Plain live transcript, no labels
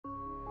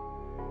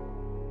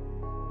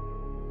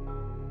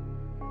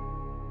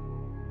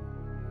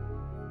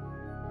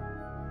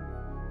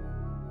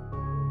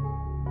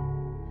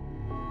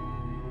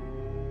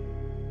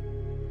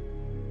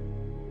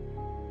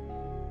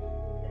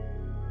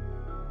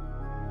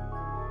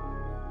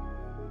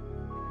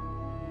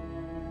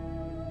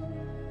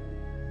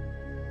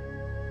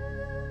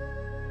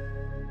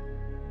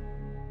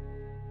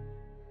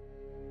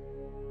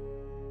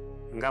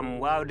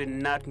ngam wawde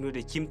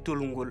natnude cimtol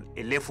ngol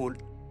e lefol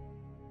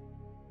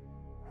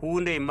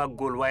hunde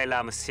maggol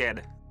waylama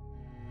seeɗa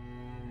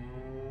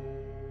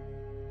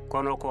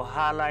kono ko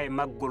haala e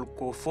maggol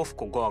ko fof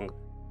ko gonga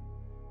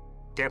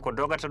te ko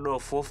dogata ɗo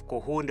fof ko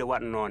hunde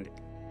watnonde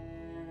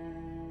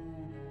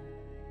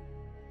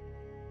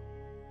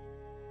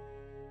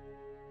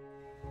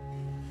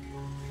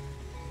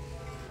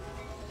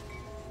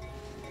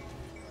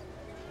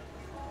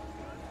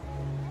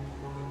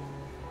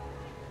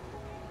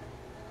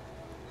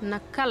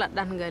nakala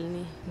ɗangal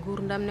ni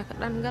gurdam ne ko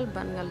ɗangal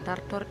bangal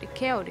dartorɗe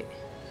kewɗe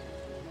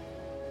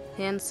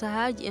hen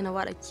sahaji ene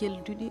waɗa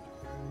celduɗi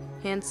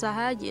hen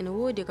sahaji ene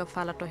woodi ko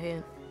falato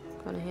hen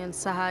kono hen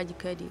sahaji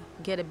kadi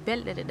gueɗe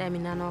belɗe ɗe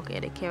ɗaminano ko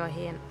eɗe kewa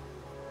hen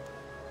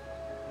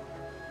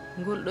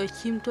ngol ɗo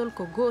cimtol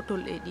ko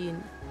gotol e ɗin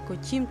ko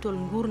cimtol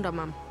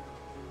gurdamam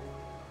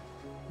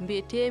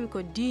mbiyetemi ko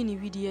Dini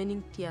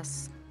widiyaning tiyas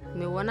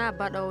mi wona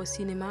baɗowo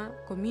cinéma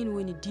ko min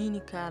woni Dini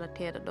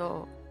kalateɗo ɗo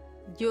o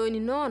joni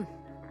noon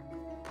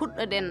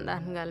puɗɗoɗen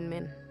ɗangal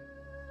men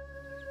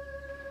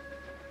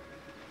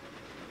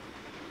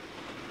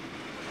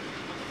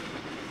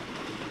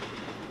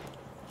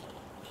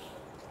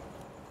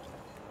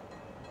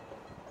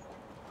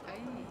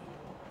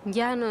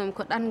jahanomi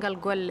ko ɗangal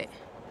golle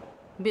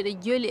mbiɗa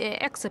joli e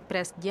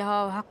express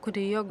jahowo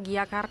hakkude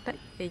Yogyakarta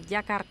e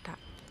Jakarta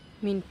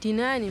min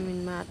tinani min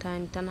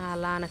matani tan ha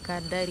laana ka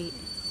dari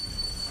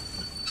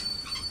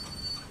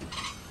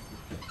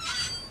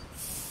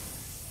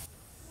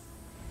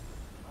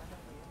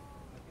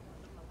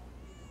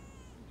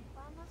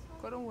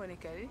ko ɗum woni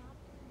kadi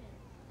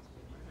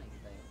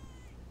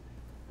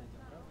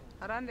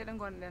arande ɗe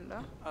gonɗen ɗo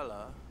ala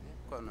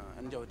kono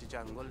en jawti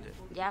cangol de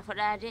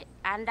jafoɗade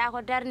anda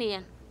ko darni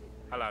en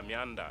ala mi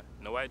anda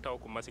no wawi taw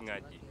ko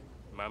masiŋaji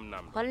mam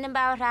nam holne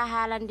mbawata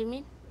haalande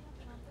min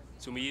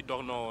somi yi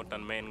dohnowo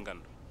tan ma en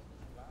gandu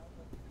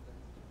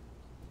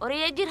oto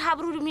yejjit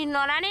habrude min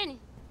noon aneni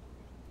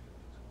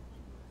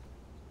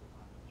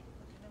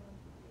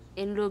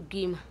en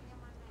loggima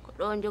ko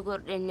ɗo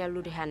jogorɗen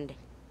ñallude hande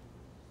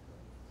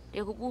te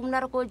ko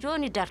ɓumnata ko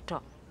joni darto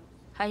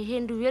hay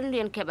hendu welndu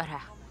en keɓata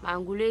ma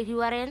nguleyki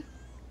waren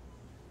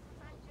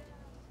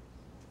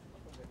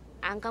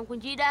an kam ko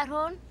jiiɗa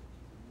toon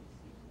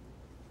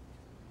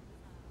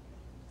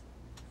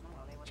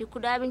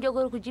cikkuɗaɓe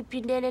jogori ko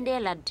jippindede nde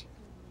ladde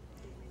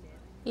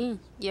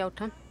ƴew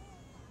tan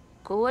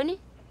ko woni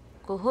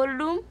ko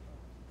holɗum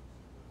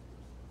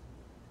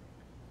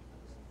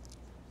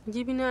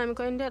jibinami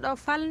koye nde ɗo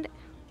falde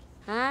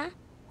ha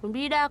ko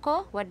mbiɗa ko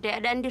wadde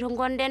aɗa andi to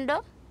gonɗen ɗo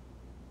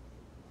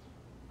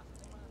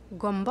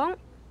gombon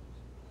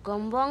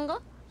gombongo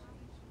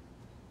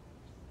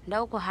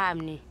ndaw ko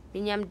hamni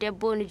miñam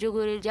debbo ne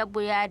jogori jabbo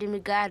yaade mi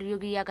gaar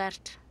yogi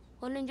yagarta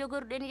holno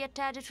jogorɗen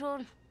yettade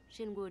toon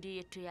sen godi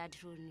yettoyade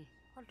toon ni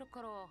holto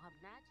korowo kam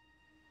naati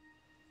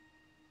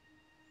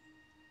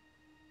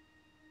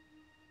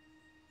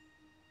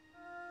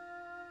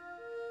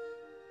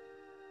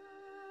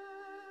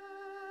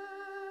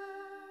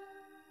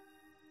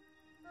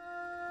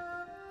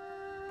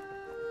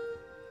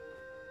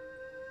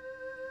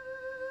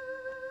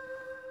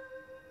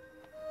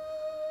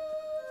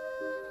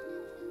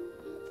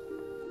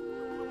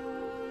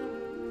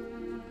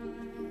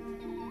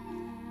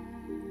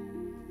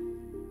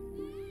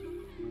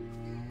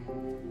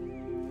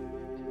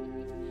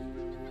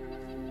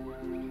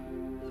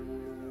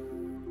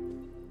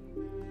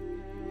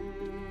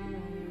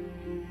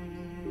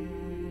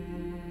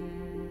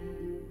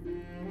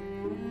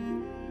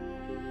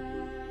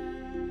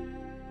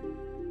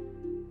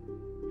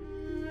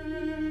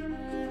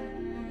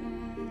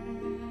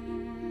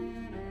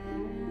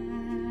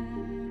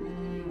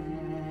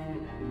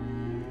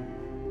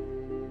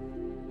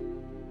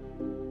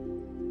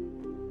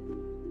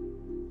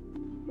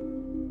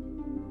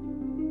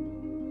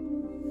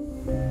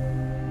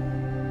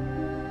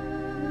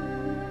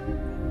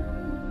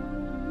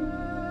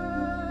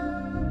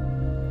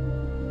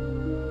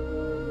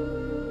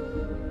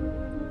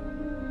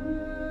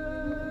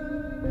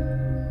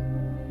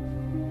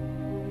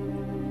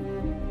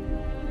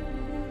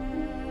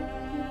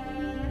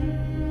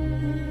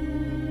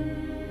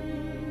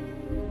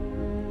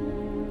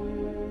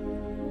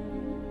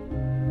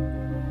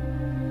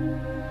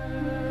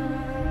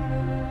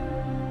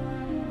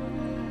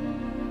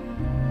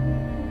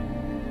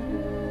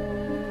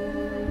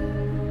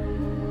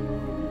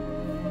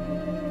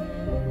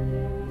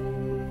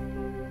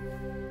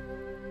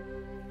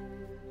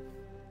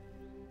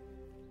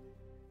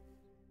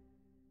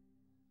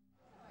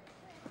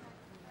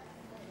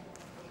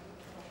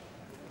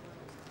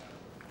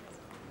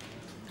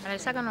alay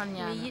saga noon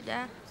ñaama mi yiɗa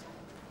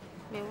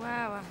mi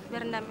wawa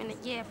ɓerdam ene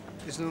ƴeefa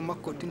isno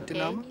makko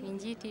tintinama min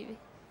jiitiɓe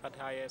hat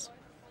ha yeeso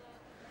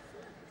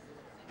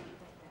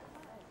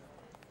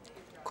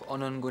ko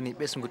onon goni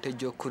ɓesgu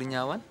tejjo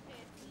kurñawan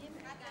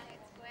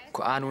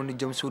ko an woni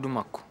joom suudu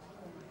makko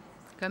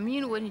ko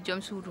min woni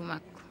joom suudu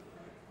makko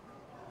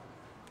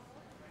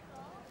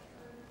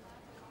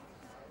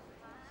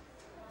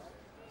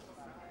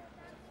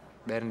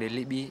ɓernde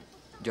liɓi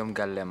joom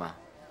galle ma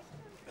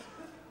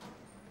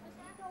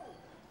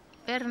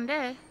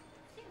ɓernde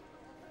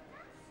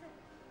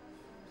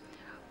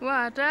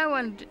wata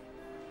wonde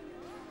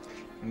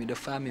miɗo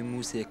faami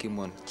muuseki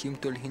mon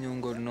cimtol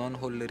hiñolngol noon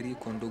hollori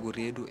ko ndogu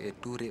reedu e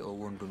tuure o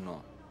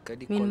wonduno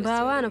kadi min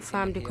mbawano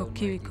famde ko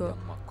kiwi ko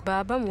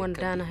babam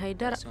wondana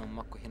haydara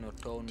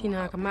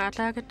tinaka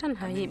mataka tan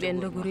ha yiɓe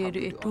ndogu reedu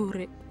e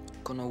tuure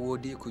kono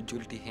woodi ko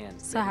julti heen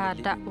saha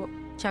daɓɓo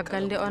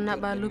caggal nde o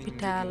naɓa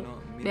l'hôpital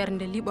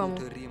ɓernde liɓamo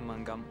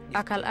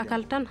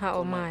akal tan ha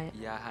o maaya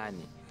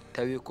yahani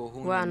tawi ko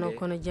hunde wano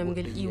kono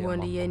jamgel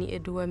ƴiwonde yani e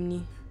duwam ni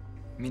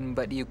min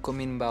mbaɗi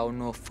komin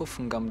mbawno fof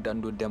ngam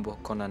dandudemo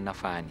kono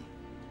nafaani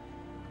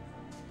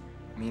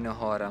mino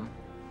hooram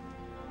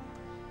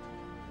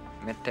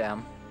mette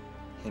am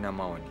hina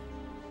mawni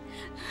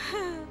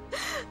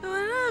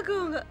wona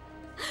gonga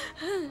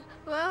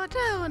wawata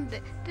wonde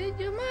te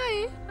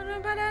jomayi oɗon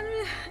mbaɗanmi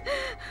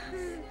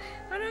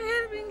oɗon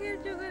her ɓinguel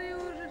jogori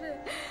wurdude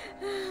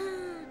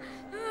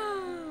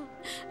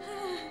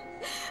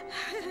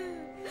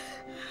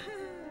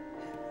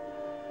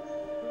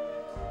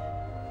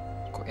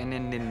ko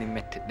enen nenni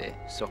mette ɗe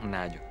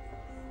sohnajo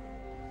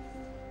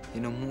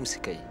hino muusi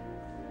kay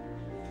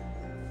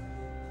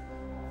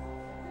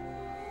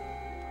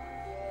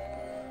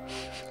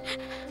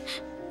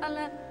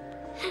ala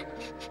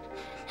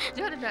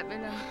jooɗo daɓɓe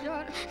lam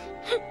jooɗo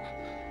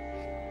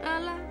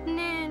ala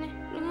nene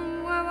ɗum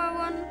wawa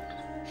won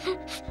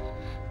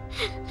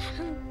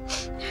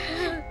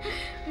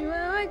mi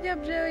wawa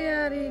jabde o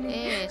yarini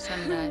e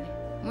sondari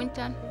muñ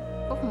tan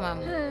fof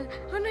mamu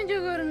hono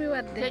jogormi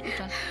wadde deƴƴu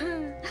tan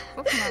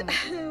fof mamu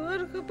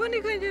won ko boni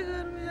ko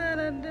jogormi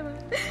yarandema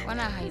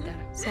wona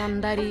haydara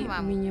sondari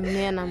miñum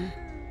nenam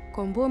ko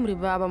mbomri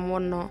babam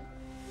wonno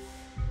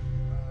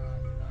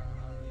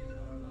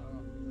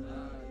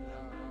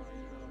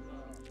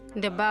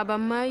nde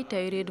babam maayi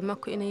tawi reedu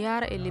makko ina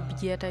yaara e lebbi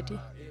 6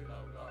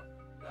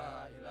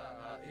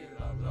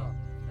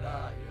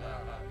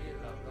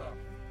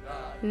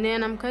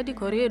 nenam kadi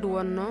ko reedu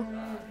wonno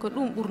ko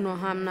ɗum ɓurno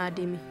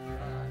hamnademi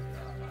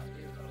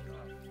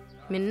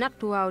min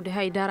nattu wawde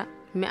haydara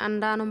mi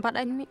anda no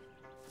mbaɗanmi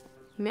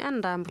mi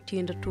anda mbo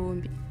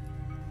tindatombi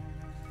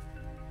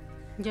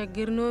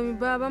jaggirnomi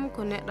babam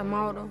ko neɗɗo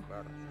mawɗo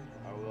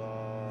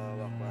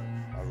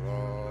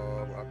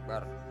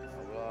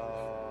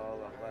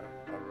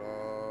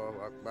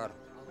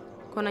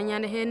kono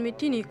ñande hen mi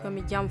tini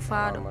komi jam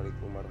faaɗo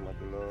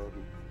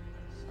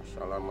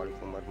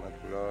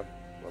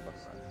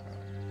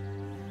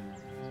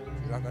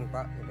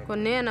ko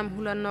nenam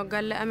hulanno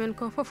galle amen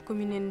ko fof ko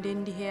minen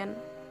ndendi hen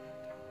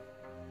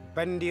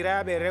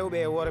bandiraɓe rewɓe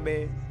e worɓe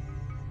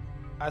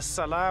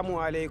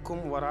assalamu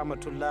aleykum wa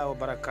rahmatullah wa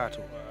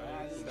barakatuh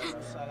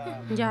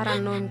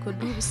jarannomi ko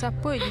duuɓi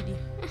 12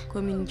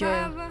 komin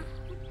joyo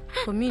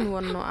komin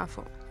wonno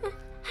afo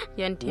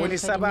yanti woni hen kadi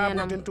sababu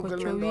nenam ko dentugal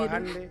men ɗo cowiɗo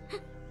hande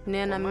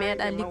nenam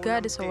meeɗa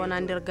liggade so wona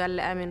nder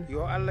galle amen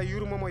yo allah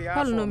yurmomo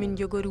holno min yaafomo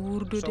jogori so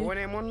wurdude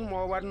wone moon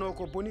mo watno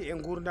ko boni e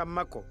gurdam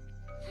makko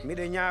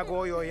miɗe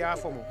ñaago yo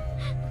yaafomo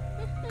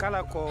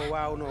kala ko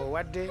wawno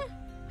wadde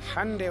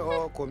hande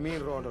o ko min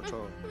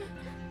rondoto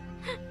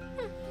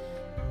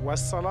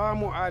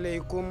wassalamu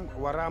aleykum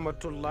wa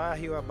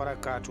rahmatullahi wa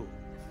barakatuh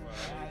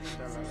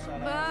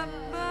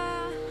baba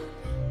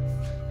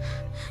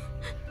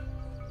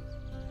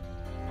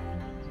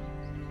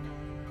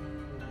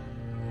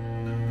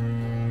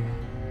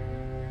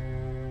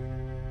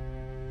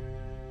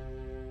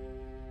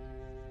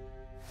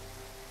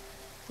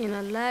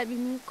ina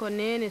laaɓimi ko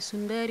nene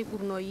sundari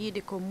ɓurno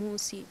yiide ko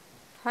muusi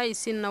hay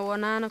sinna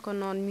wonana ko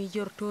noon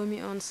mijortomi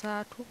on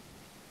saatu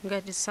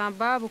ngati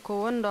sababu ko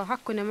wondo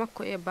hakkunde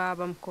makko e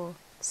babam ko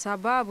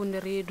sababu nde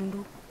reedu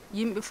ndu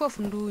yimɓe fof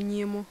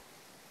nduñimo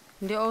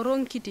nde o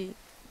ronkiti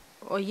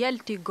o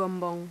yalti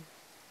gombon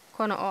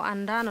kono o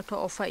andano to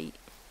o fayi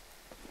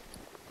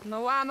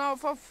no wano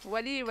fof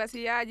waɗi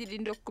wasiyaji ɗi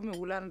dokkumi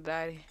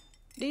wulandare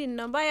ɗin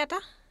no mbayata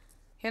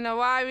heno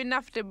wawi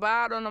nafde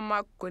baaɗo no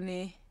makko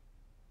ni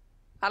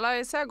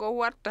alay sago o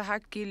watta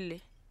hakkille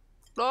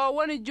ɗo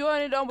woni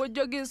joni ɗo mbo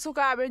jogii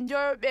sukaɓe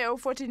joyoɓe o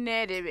foti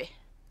neede ɓe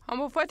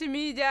omo foti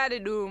miijade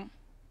ɗum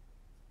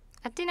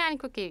a tinani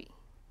ko kewi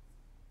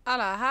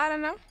ala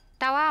haalanam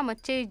tawama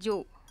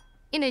tejo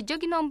ina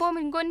jogino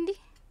mbomri gondi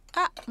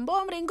a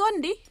mbomri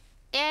gondi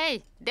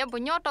eyi debbo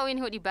ñotowo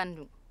ina hoɗi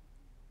bandum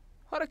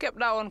hoto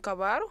keɓɗa on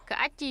kabaru ko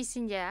acci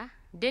sinjaya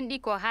denɗi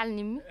ko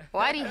haalnimmi o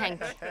ari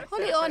hanki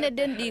holi on e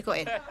denɗi ko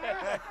en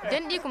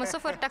denɗi komo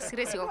chauffeur taxi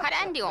resi o kaɗa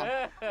andi on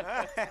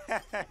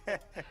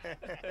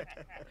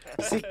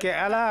sikke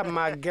ala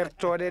ma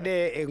gertoɗe ɗe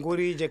e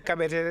gurije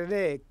kaɓeteɗe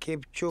ɗe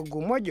keɓcoggu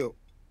moƴƴo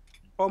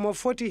omo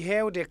foti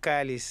hewde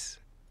kaalis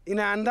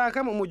ina anda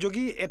kam omo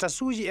jogii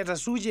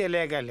étasuji e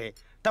leegal he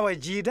tawa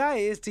jiida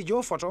e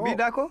studio photo o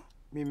mbiɗa ko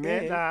mi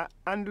meeɗa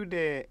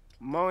andude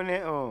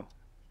mawne o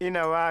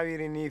ina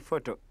wawiri ni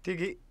photo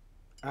tigi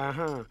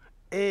aha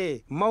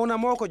mawna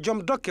mo ko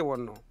joom dokke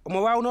wonno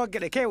omo wawno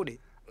gueɗe kewɗe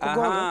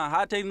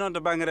ha tegi noon to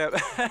banggue rewɓe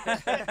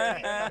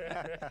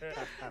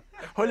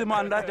holimo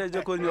anda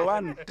tejo ko yo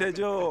wan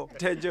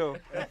tejo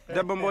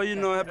debbo mbo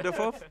yinno heɓde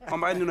foof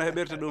omo andi no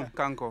heɓirta ɗum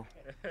kanko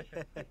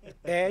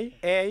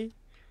eyi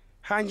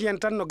ha jiyan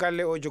tan no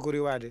galle o jogori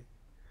waade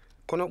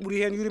kono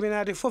ɓuri hen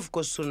yurminade fof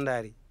ko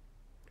sundari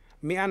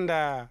mi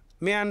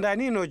anda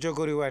ni no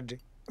jogori wadde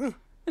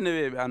ene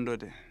weeɓi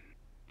andude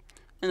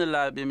ene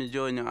laaɓi mi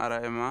joni ara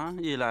e ma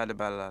yiilade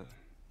ballal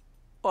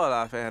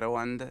ola feere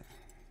wonde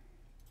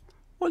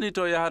woni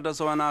to yahata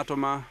so wona to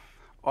ma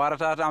o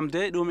arata to am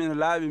de ɗum ene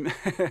laaɓimi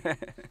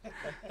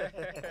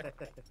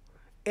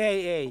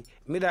eyi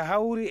miɗa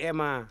hawri e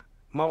ma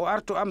o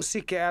artu am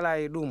sikke ala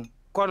e ɗum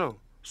kono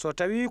so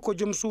tawi ko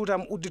joom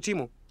suudam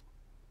udditimo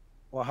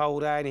o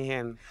hawrani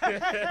hen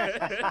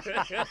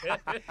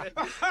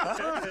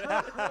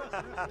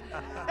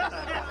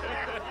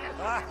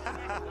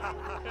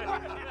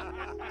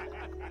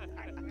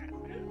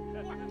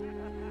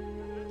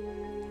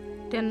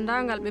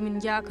dendagal ɓe min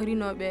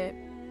jakarinoɓe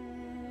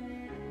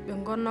ɓe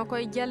gonno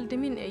koye jalde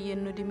min e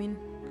yennude min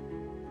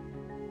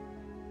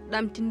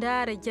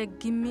ɗamtindare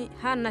jaggimmi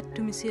ha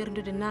nattumi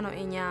serdude nano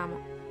e ñaama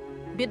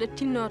mbiɗa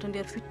tinno to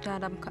nder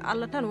fittadam ko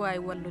Allah tan wawi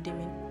wallude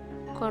min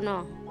kono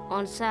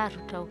on saatu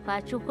taw ka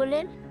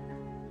cukalel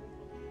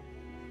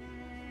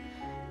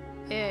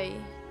eyi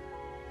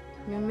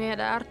mi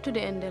meeɗa artude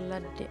e nder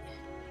ladde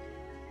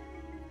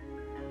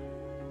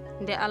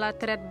nde ala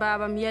traite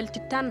babam yalti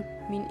tan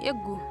min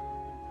eggu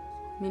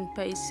min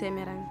payi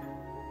semeran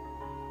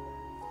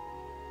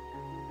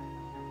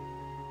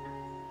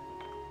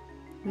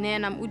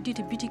nenam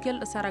udditi bitikel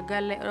ɗo sara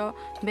galle ɗo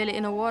beele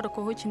ina wooda ko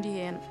hoccidi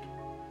hen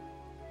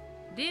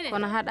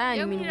kono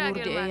haɗani min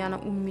wurde e yana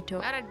ummito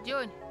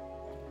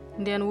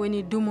nden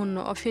woni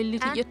dumunno o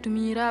felliti ƴettu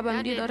miirabam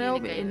ɗiɗo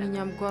rewɓe e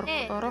miñam gorko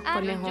o rokko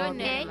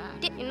nehoɓe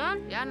noon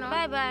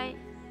bye bye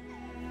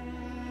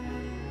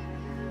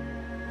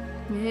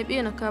mi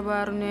heeɓino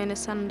kabaru nene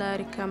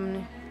sandari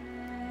kamne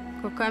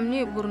ko kam ni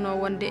ɓurno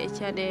wonde e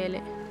caɗele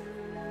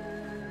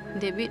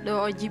nde ɓiɗɗo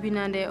o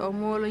jibina nde o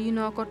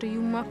moloyino koto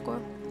yummakko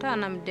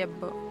tanam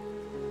debbo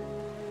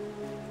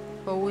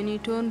o woni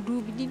toon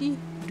duuɓi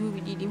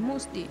ɗiɗi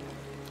musɗi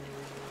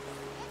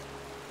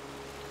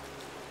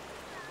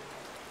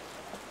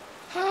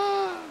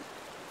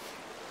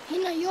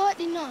hina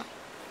yooɗino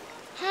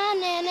ha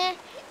nene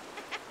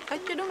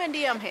accu ɗum e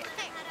ndiyam he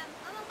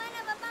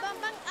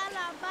bambang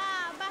ala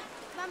baba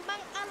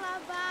bambang ala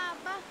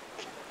baba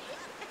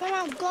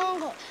wona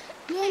gongo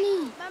yoni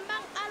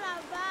bambang ala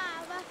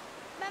baba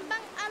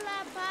bambang ala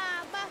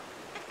baba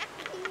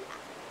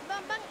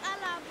bambang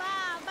ala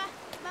baba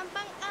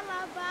bambang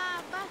ala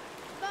baba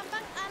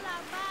bambang ala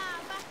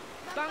baba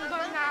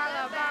bambang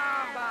ala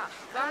baba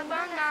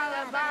bambang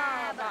ala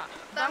baba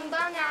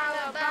bambang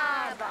ala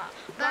baba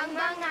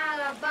bambang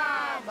ala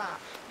baba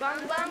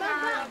bambang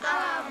ala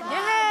baba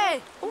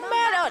yehe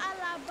ummeɗon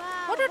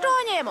hoto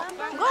toñemo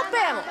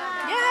goppemo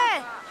yehe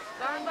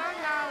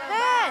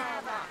he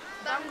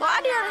ko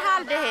adiyon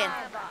haalde hen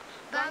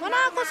wona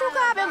ko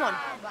sukaɓe mon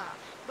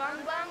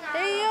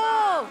eyyo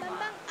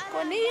ko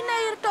ni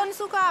nayirton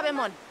sukaɓe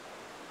mon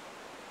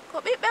ko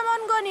ɓiɓɓe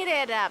mon goni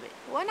reedaɓe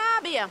wona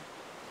ɓiyam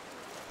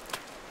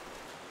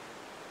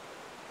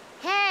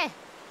he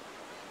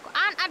ko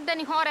an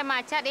addani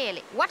hoorema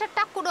caɗele wata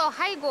takkuɗo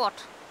hay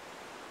goto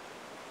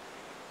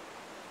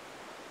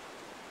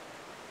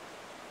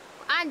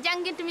ko an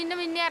jangguintomin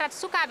nomin nerata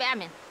sukaɓe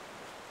amen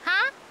ha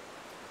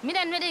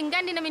minen meɗen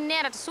gandi nomin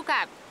nerata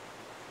sukaɓe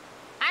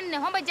anne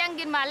hombo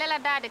janguinma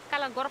leladade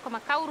kala gorko ma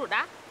kawruɗa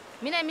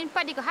minen min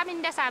paadi ko hamin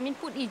ndesa min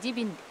puɗɗi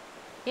jibinde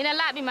ina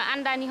laaɓi mi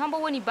anda ni hombo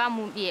woni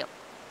bammum ɓiyew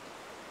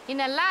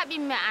ina laaɓi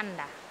mi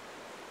anda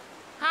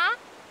ha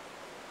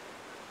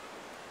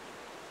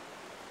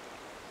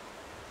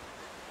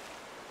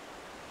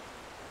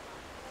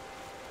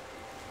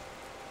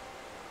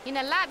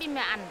ina laaɓi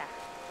mi anda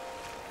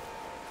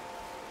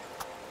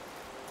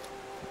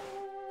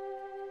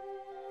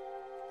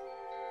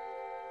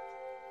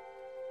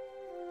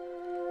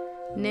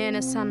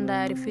nene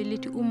sandari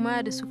felliti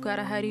ummade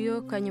sukara hariyo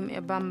kañum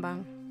e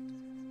bambang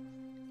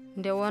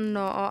nde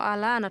wonno o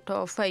alana to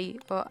o fayi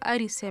o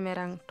ari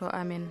semeran to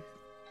amen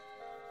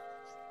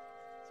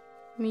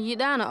mi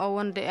yiɗano o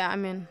wonde e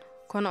amen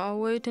kono o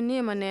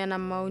woytanima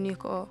nenam mawni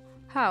ko o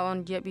ha on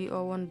jaɓi o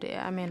wonde e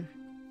amen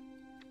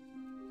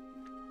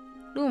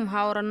ɗum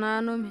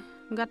hawrananomi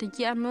ngati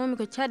jiyatnomi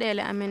ko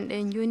caɗele amen ɗe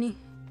joni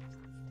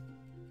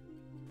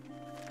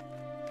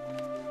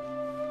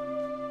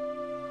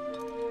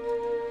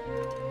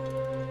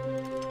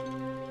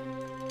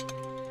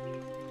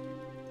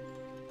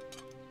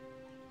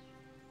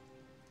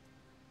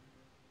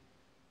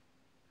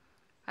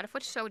aɗa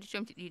foti sawdi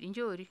comti ɗiɗi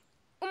joori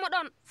ummo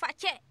ɗon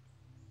facce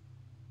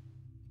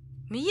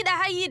mi yiɗa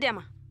hay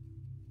yidema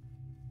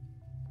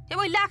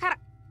heɓoy lakara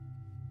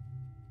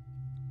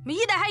mi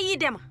yiɗa hay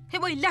yidema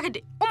heɓoy lakde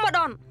ummo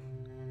ɗon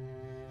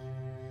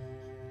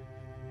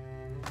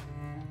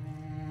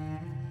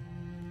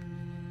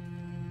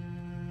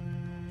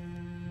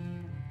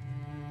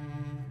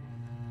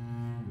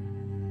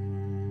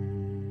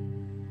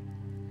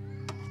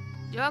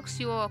jok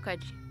siwo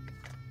kadi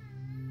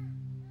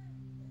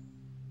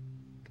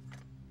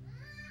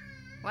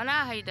wona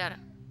haydara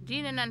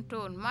diine nan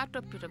toon ma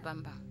toppito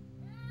bamba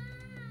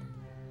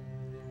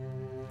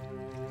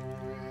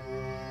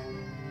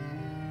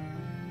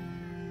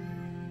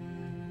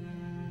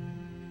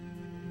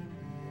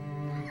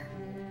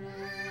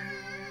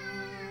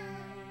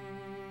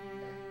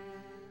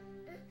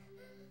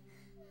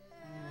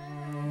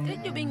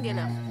deƴƴu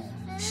ɓingelam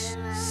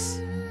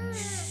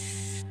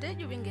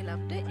deƴƴu ɓingelam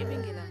deƴƴu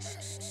ɓingelam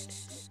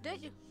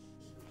deƴƴu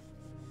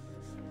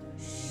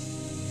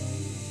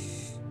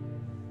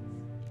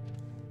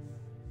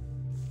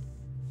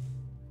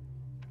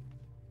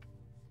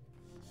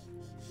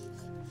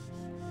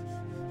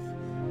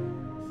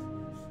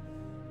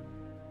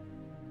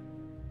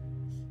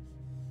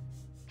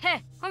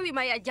he on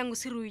wima ya janngo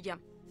sirruji jam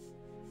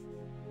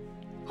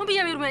hombi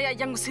yamiruma ya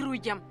janngo sirruji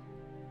jam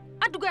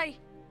addu gay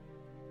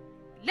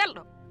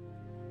lelɗo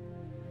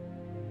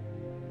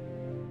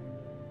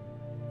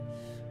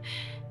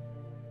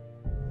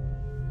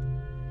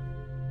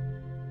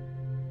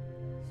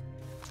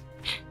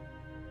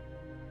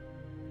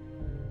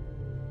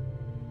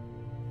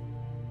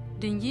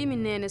de jiimi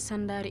nene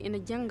sandari ina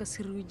janga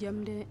sirruji jam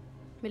nde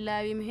mi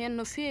laawimi hen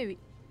no feewi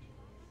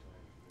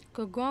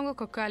ko gonga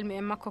ko kalmi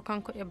e makko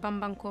kanko e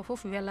bambanko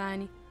fof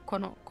welani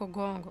kono ko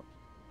gonga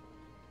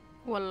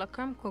walla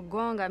kam ko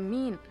gonga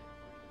min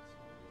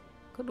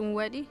ko ɗum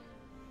waɗi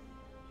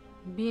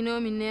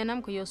mbinomi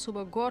nenam ko yo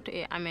suba goto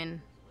e amen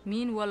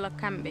min walla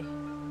kamɓe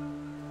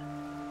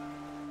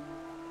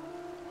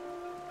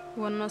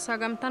wonno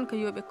sagam tan ko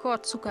yoɓe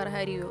koot sukara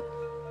hari o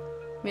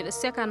miɗa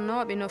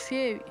sekannoɓe no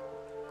feewi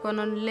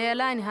kono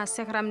leelani ha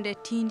sekram nde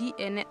tindi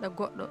e neɗɗo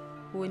goɗɗo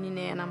woni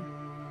nenam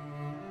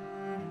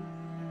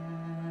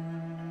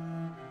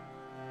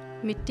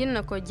mi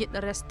tinna ko jiɗɗo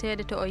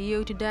restede to o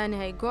yewtidani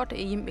hay goto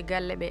e yimɓe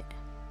galle ɓe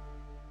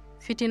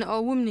fitina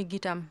o wumni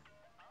gitam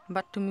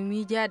battumi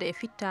miijade e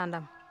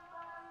fittandam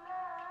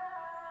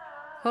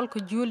holko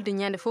julde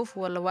ñande fof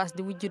walla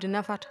wasde wujjude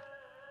nafata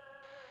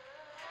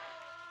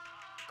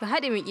ko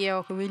haɗi mi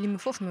ƴeewa ko welimi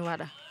fof mi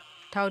waɗa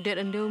tawde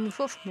ɗo ndewmi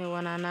fof mi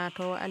wona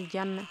naatowo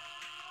aljanna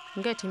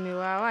ngati mi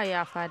wawa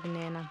yaafade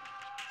nenam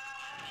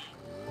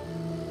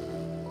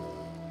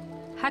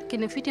hakke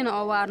no fitina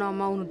o wano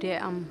mawnude e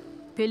am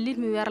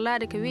pellitmi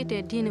werlade ko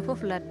wiyete diine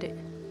fof ladde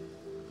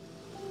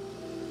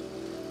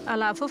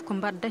ala fof ko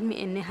mbaddatmi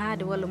e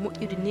nehade walla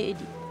moƴƴude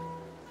needi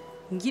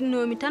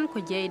jinnomi tan ko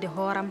jeyde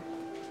hooram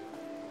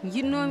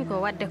jinnomi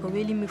ko wadde ko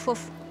welimi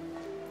fof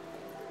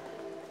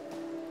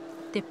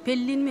te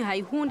pellinmi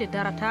hay hunde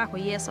darata ko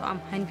yeeso am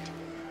hanti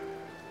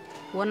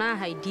wona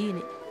hay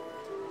diine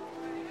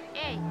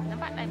eyi no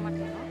mbaɗɗa e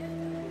mote noon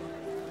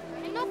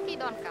mi noppi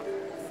ɗon kam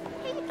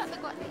heyi toɓɓe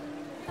goɗɗe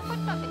no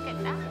foti toɓɓe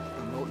keɗɗa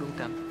mawɗum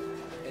tan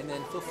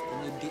enen fof ko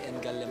ñoddi en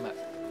galle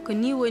maɓɓe ko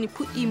ni woni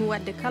puɗɗimi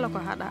wadde kala ko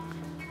haɗa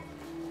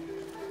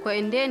ko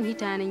e nden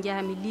hitande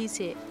jahami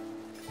lycée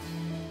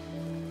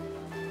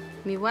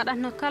mi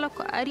waɗatno kala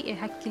ko ari e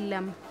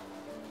hakkillam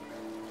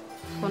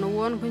kono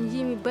won ko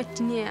jimi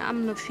battini e am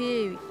no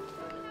feewi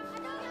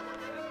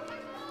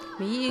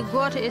mi yii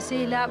goto e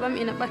sehilaɓam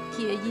ina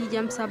ɓakki e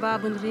jiijam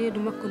sababu nde reedu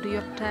makko ndu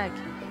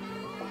yottaaki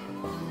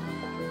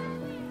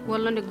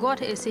walla nde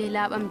goto e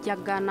sehilaɓam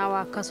jagga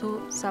nawa kaso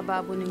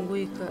sababu nde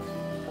ngoyka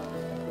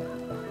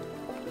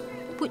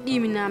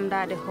puɗɗimi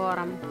namdade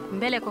hooram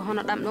beele ko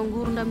hono ɗam ɗo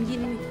gurdam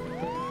jiɗmi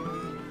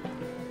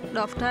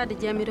ɗoftade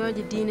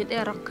jamiroje diine ɗe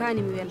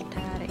rokkanimi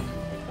weltare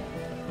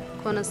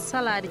kono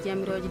salade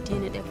jamiroje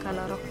diine ɗe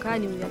kala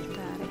rokkanimi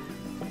weltare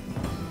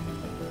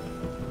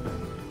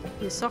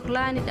mi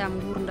sohlani ɗam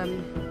gurdam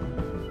ni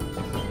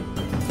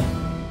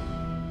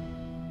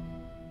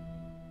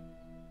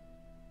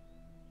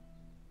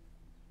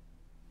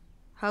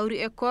hawri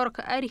e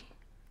korka ari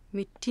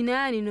mi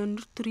tinani no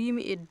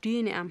duttorimi e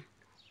diine am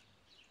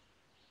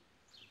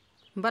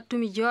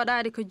mbattumi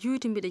jooɗade ko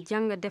juuti mbiɗa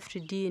janga defte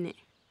diine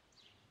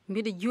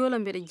mbiɗa joola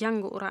mbiɗa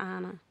janga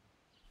qur'ana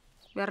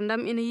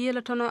ɓerdam ina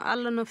yiilatono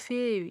allah no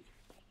feewi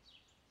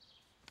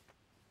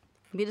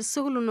mbiɗa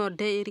sohluno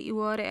dayiri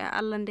iwore e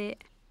allah nde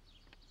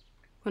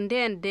ko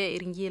nden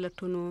dayiri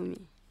jiilatonomi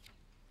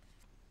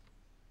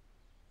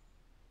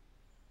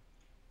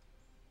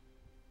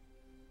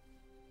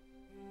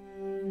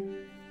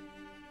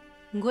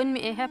gonmi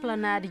e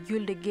heplanade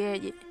julde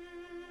geeƴe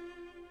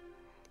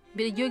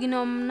mbiɗa jogino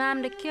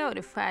namde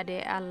kewɗe faade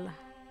e allah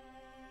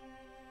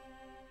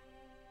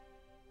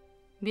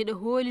mbiɗa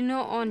hoolino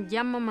on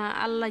jamma ma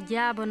allah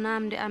jaaba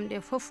namde am ɗe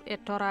fof e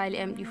torali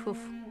am ɗi fof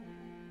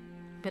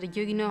mbiɗa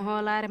jogino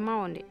hoolare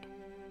mawde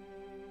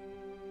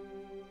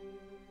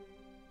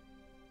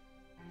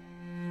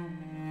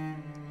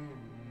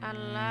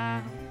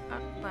allahu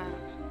akbar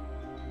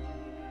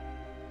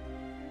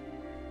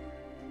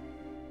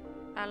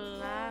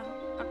allahu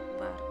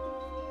akbar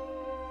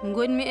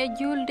gonmi e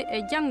julde e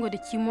jangude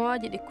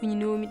cimoje ɗe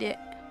kuñinomi ɗe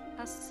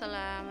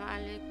assalamu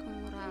aleykum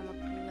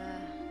rahmatullah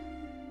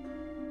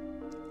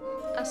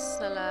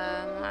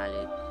assalamu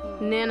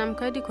aleykum nenam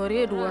kadi ko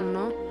reedu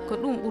wonno ko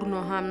ɗum ɓurno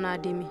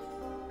hamnademi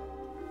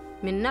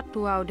min nattu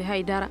wawde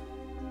haydara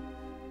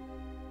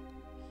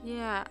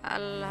ya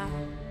allah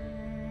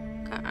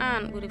ka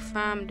an ɓuri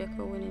famde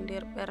ko woni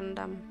nder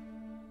ɓerdam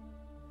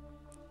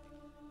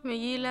mi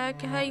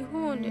yiilaki hay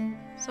hunde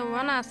so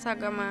wona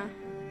sagama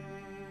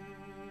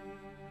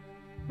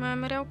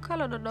mami rew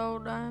kala ɗo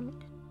ɗowɗami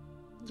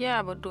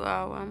jaaba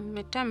du'aw am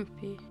mi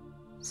tampi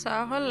sa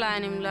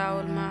hollanim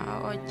laawol ma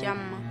o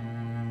jamma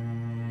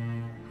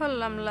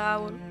hollam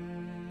laawol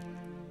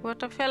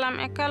woto felam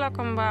e kala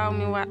ko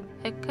mbawmi waɗ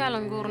e kala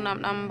gurdam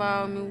ɗam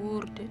mbawmi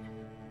wurde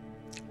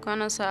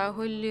kono sa a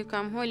holli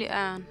kam holi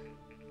an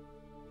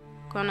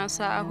kono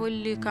sa a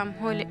holli kam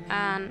holi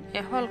an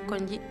e holko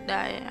jiɗɗa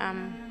e am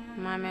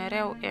mami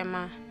rew e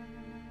ma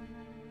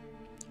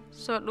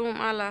so ɗum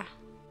ala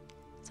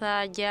sa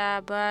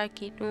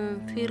jaabaki ɗum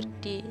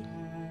firti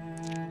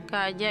ka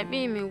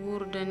jaɓimi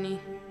wurde ni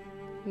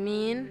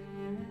min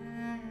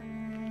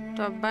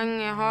to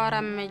bange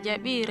horam mi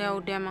jaɓi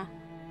rewdema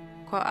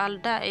ko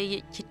alda e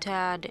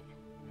yeccitaade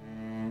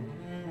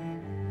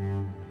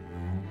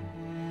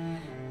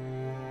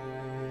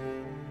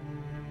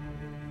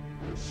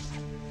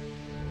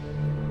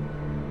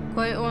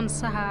koye on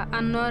saha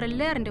annore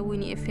lernde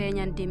woni e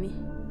feeñandemi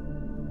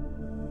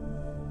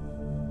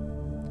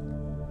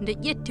nde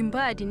ƴetti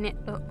mbaadi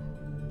neɗɗo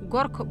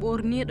gorko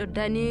ɓorniiɗo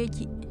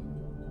daneeji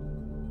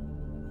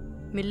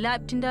mi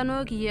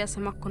laaɓtindanoki yeeso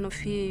makko no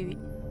feewi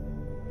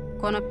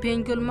kono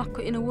peñgol makko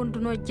ina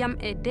wonduno jam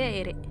e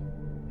deere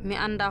mi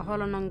anda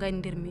holono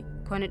gandirmi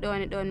kono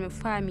ɗon mi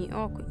faami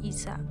o ko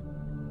Isa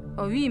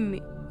o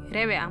wimmi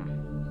rewe am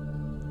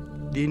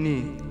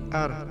Dini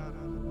ar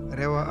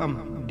rewa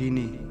am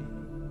Dini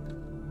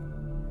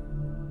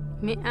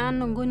mi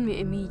anno gonmi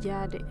e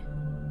miijaade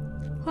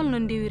holno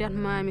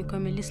ndewiratmami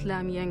komi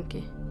l'islam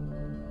yanke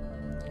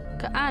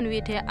ka an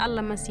wiyete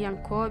Allah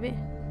masiyankoɓe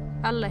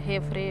Allah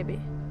hefreɓe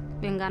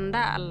ɓe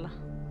ganda Allah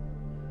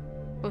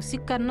o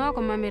sikkatno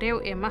ko mami rew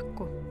e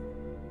makko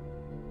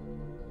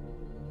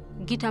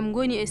gitam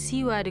goni e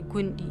siwade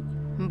gonɗi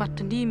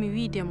mbattandimi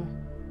wiidemo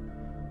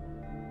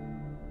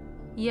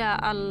ya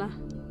Allah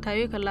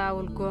tawi ko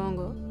laawol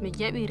gongo mi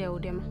jaɓi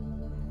rewdema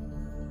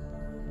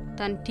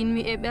tan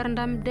tinmi e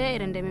ɓerdam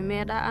deere nde mi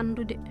meeɗa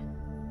andude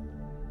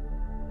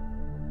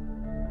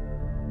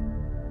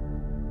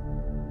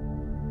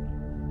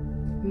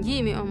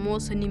jiimi o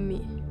mosanimmi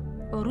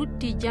o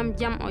rutti jam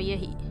jam o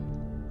yahi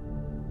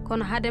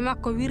kono hade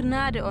makko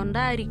wirnaade o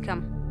ndaari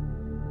kam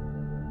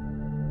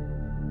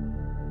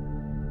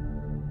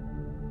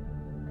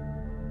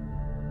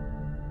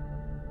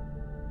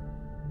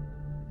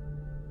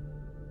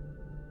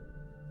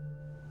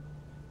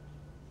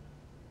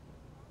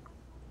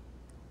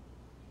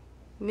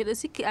miɗo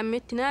sikki am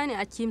mettinaani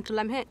a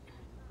cimtolam he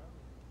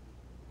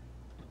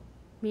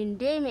min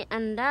de mi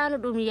andano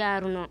ɗum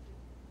yaaruno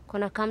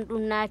kono kam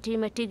ɗum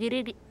naatima tigi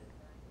rigi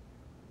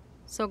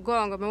so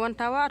goonga mi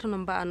wonta waato no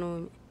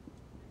mbanomi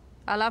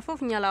ala fof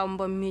ñalawma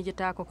mbom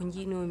miijata ko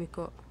jiinomi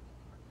ko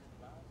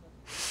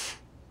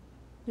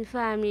mi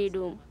faami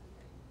ɗum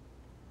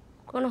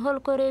kono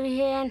holko rewi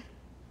heen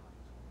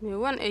mi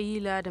won e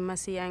yiilaade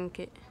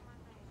masiyanke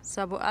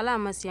sabu ala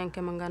masiyanke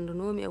mo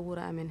gandunomi e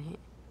wuro amen he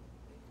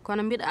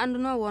kono mbiɗa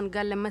anduno won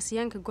galle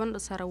masiyanke gonɗo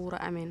sara wuro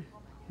amen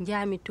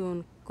jaami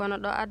toon kono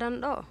ɗo adan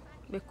ɗo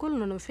ɓe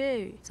kulno no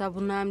feewi sabu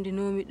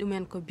namdinomi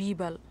ɗumen ko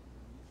biibal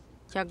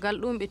caggal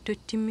ɗum ɓe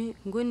tottimmi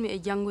gonmi e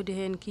jangude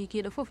heen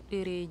kiikiiɗo fof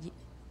ɗereeji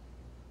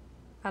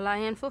ala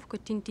heen fof ko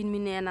tintinmi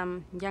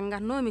nenam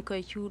jangatnomi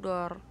koye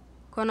cuuɗor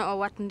kono o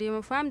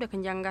wattandima famde ko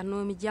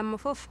jangatnomi jamma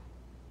fof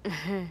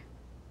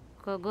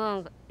ko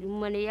goonga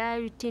ɗummone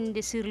yaawi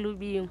tinde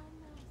sirluɓiimo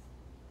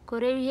ko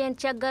rewi heen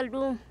caggal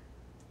ɗum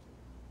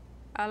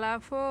ala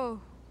fo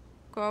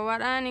ko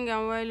waɗani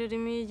ngam waylude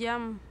mi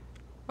jam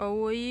o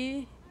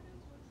woyi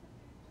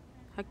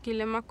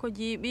hakkille makko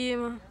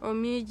jiiɓima o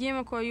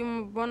miijima ko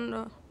yummo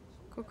bonɗo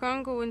ko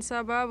kanko woni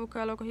sababu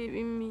kala ko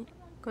heɓinmi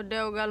ko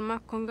dewgal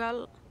makko ngal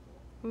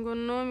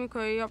gonnomi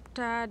koye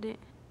yoɓtade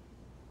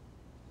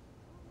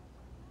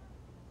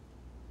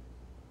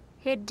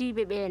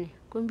heddiɓe ɓeene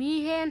ko mbi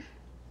heen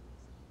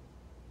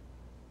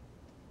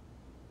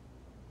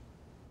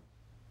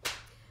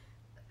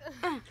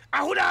a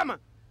huɗama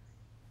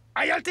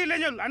a yalti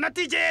leñol a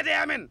natti jeeyede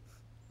amen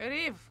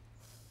rive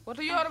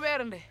woto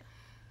yorɓere nde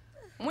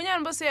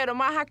muñan bo seeɗo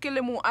ma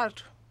hakkille mum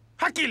artu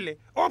hakkille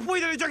o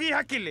puyde ne jogii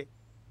hakkille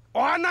o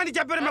hannani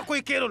jabbere makko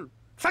e keerol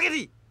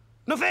fageti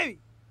no feewi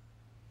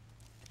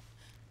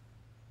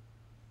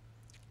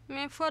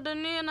mi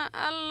fodanina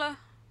Allah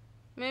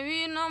mi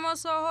winomo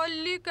so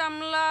holli kam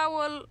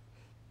laawol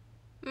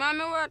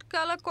mami wat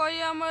kala ko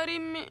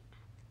yamarinmi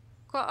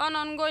ko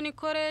onon goni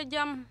kore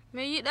jam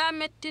mi yiɗa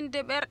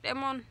mettinde ɓerɗe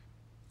mon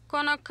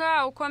kono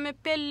kaaw komi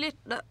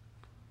pellitɗo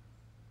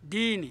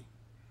Dini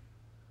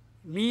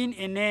min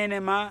e nene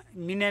ma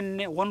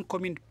minenne wonko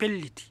min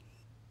pelliti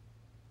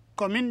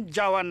komin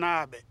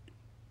jawanaɓe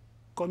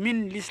komin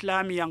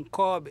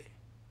l'islamiyankoɓe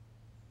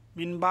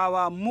min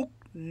mbawa muk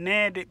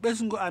neede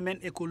ɓesgu amen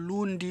e ko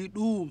lundi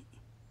ɗum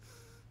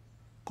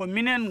ko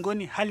minen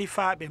goni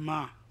halifaɓe ma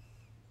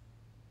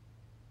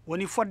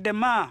woni fodde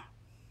ma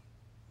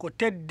ko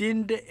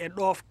teddinde e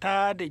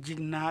ɗoftade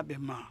jignaɓe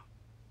ma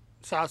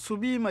sa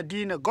subima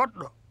diine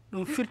goɗɗo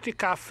ɗum firti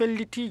ka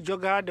felliti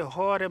jogade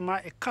hoore ma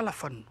e kala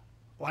fannu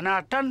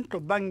wona tan to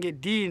bange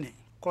diine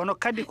kono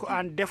kadi ko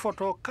an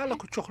defoto kala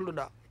ko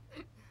cohluɗa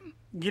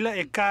gila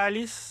e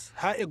kaalis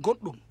ha e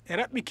goɗɗum e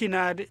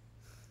raɓɓikinade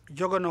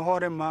jogano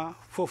hoore ma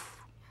fof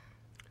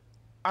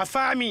a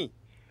faami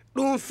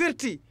ɗum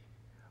firti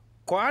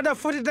ko aɗa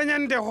foti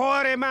dañande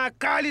hoore ma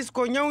kaalis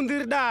ko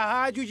ñawdirɗa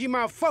haajuji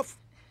ma fof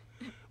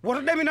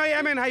woto ɗamino e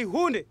amen hay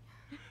hunde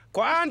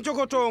ko an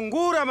jogoto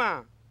nguura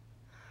ma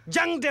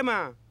jangde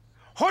ma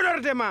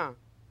hoɗorde ma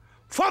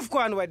fof ko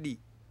an waɗɗi.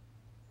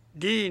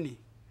 Dini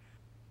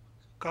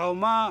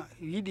kawma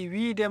yiɗi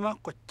wiidema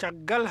ko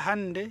caggal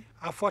hande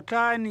a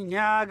fotani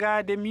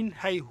ñaagade min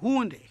hay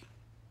hunde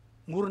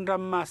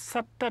gurdam ma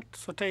sattat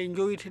so tawi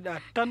joytiɗa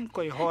tan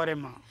koye hoore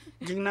ma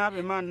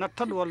jignaɓe ma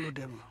nattat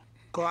walludema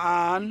ko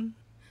an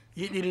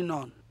yiɗiri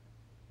noon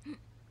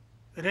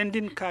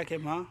rendin kaake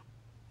ma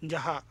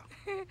jaha.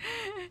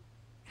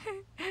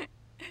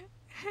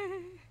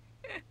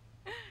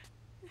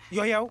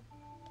 yo yaw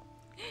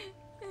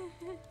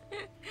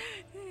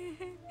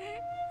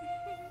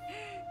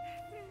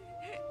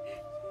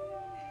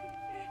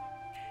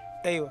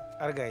eywa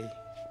argayi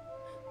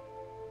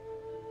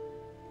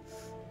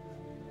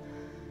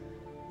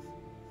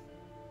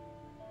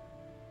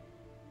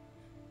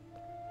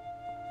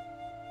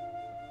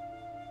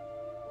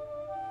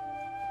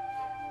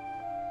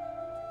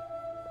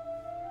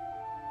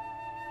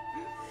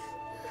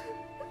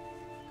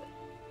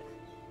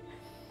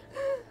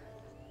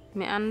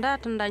mi anda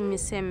to dañmi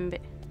sembe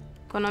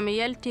kono mi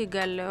yalti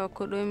galle o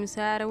ko ɗo mi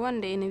saare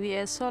wonde ina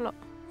wiye solo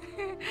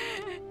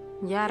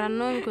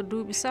jarannomi ko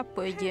duuɓi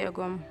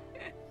 16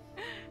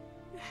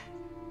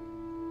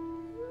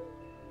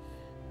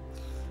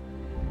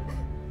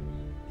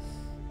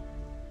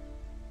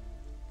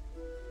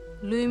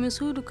 luymi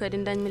suudu kadi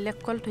dañmi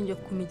l'école to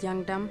jokkumi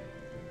jangdam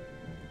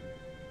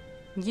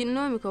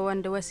jinnomi ko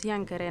wonde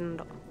wasiyanke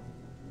rendo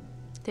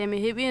te mi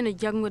heɓino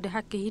jangude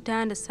hakke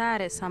hitande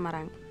saare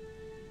Samarang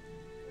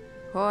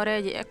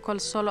hooreje école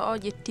solo o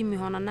ƴettimmi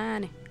hono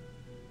naane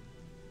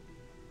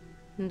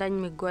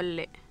dañmi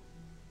golle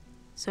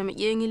somi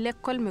ƴeeŋi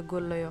l'école mi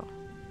golloyo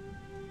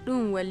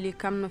ɗum walli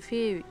kam no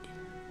feewi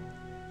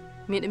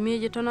miɗo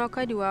miijotono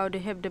kadi wawde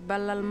heɓde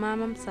ballal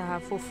mamam saha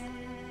fof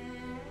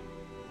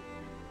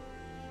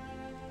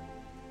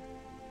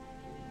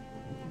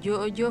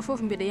jo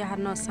fof mbiɗo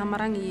yahatno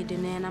Samarang yiide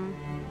nenam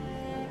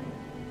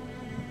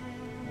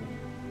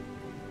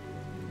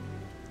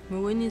mi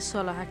woni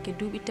solo hakke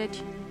duuɓi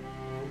 3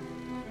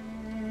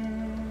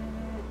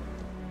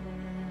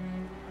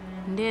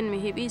 nden mi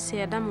heɓi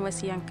seedam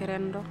wasiyanke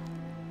rendo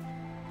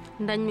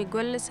dañmi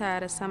golle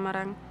saare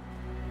Samarang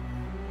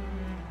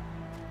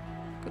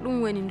ko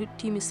ɗum woni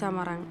duttimi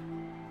Samarang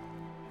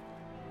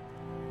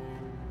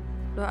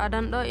ɗo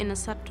adan ɗo ina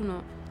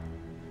sattuno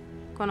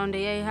kono nde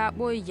yehi ha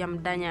ɓooyi jam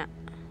daña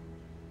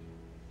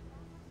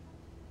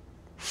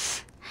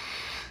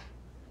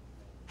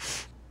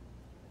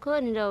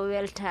koni dow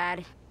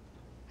weltare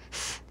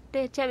te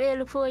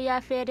caɓele fo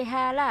yaafede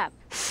ha laaɓa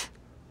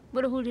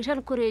mboɗo huldi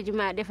tan koreji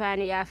ma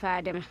defani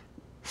yaafadema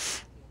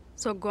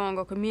so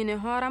gonga ko min e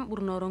hooram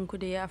ɓurno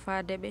ronkude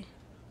yaafade ɓe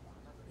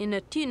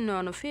ina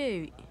tinno no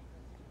feewi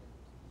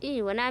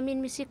i wona min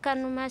mi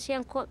sikkannuma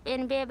senkoɓe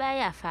ɓen mbeɓa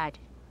yaafade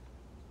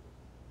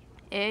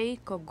eyi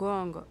ko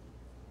gonga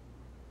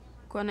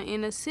kono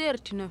ina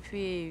serti no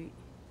feewi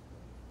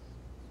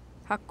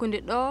hakkunde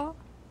ɗo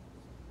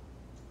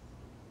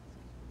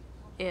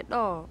e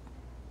ɗo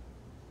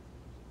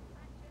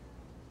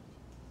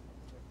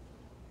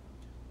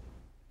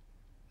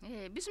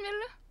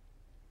bisimilla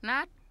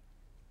naat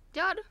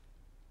jooɗo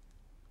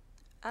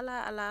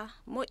ala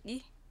moƴƴi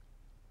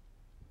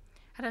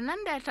aɗa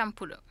nande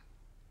tampuɗo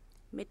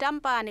mi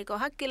tampani ko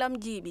hakkilam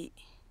jiiɓi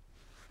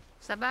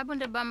sababu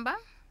nde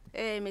bambam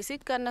mi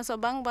sikkanno so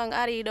bangbang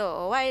ari ɗo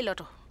o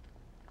wayloto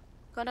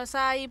kono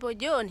sayi bo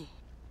joni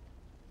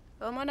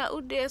o mona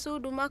uddi e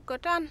suudu makko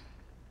tan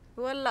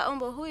walla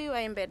ombo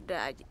huyway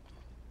beddaji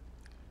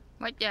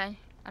moƴƴani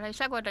alay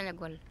sago daña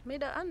golle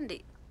miɗo andi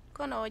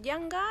kono o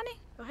janngani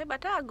o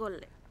heɓata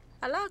golle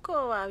ala ko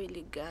o wawi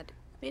liggade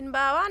min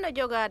mbawano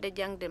jogade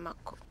jangde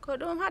makko ko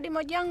ɗum haɗi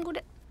mo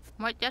jangude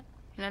moƴƴat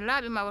ina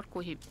laaɓi ma wat ko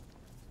heɓi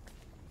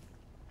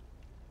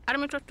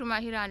armi tottuma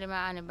hirande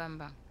ma ane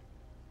bambam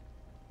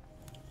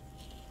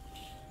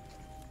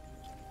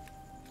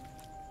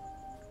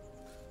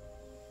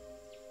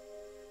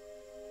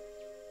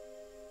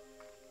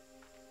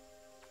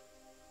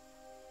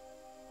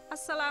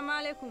assalamu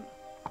aleykum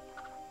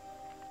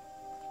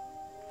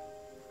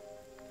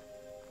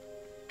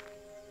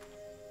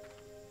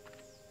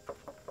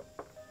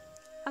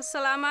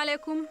assalamu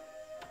aleykum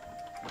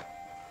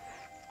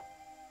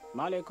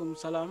maaleykum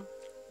salam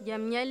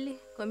jam ñalli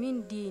ko min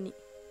Dini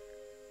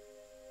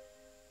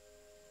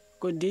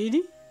ko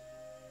Dini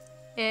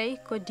eyi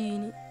ko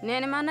Dini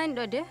nene ma nani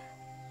ɗo de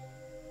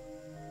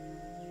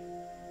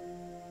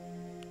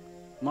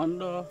man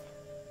ɗo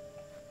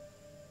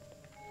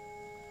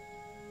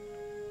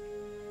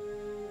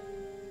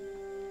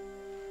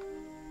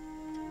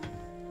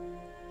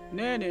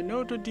nene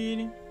noto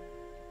Dini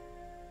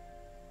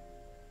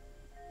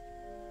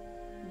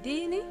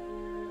Dini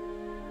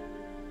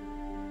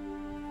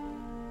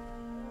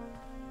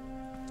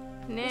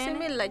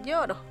bisimilla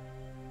jooɗo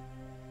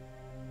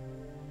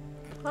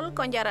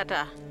holko jarata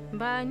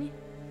mbani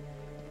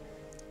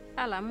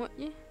ala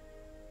moƴƴi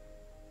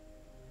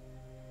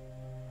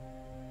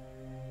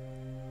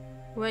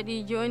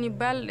waɗi joni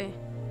balɗe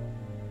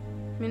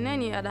mi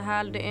nani aɗa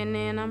haalde e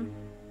nenam.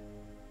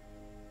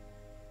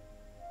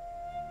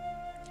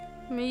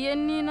 Mi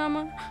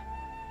yenninoma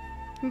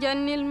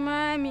jannil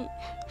maami,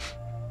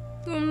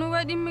 ɗum no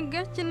waɗi mi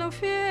gacce no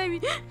feewi.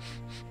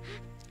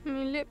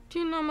 Mi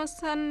leɓtinoma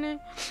sanne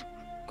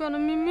kono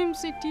mi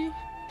mimsiti.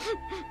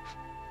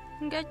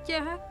 Gacce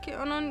hakke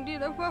onon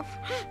ɗiɗo fof.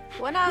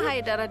 Wona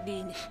haydara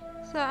Dini.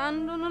 Sa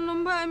anduno no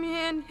mbami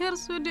hen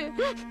hersude.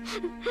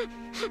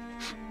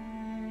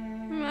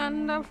 Mi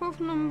anda fof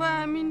no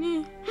mbami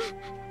ni.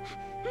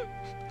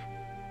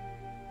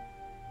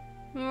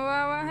 Mi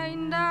wawa hay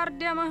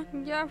ndardema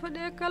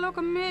jaafoɗe kala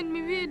ko meɗmi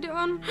wiide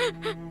on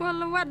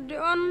walla wadde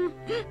on.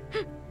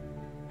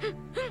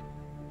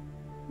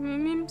 Mi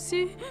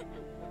mimsi.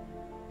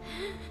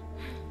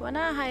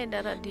 Wona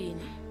haydara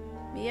Dini.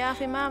 Mi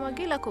yaafi mama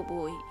gila ko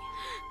ɓooyi.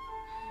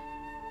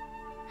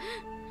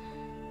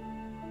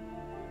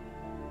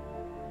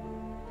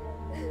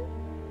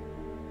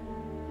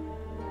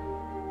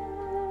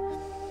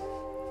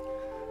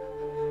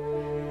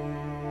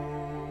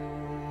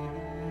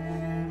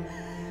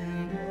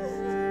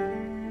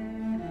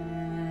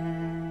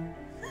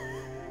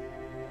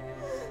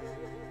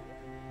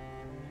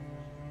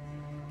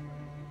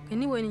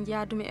 Kani woni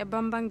jaadumi e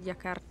bambang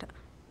Jakarta.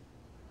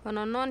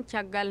 Hono noon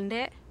caggal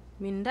nde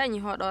min dañi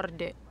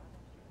hoɗorde.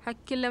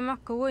 Hakkille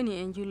makko woni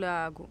e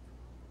julaagu.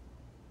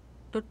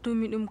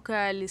 Tottumi ɗum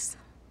kaalis.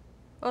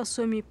 O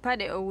somi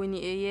paɗe o woni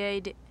e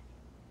yeyde.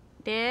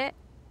 Ɗe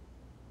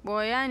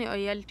ɓooyaani o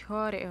yalti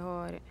hoore e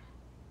hoore.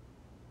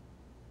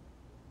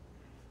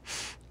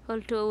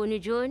 Holto o woni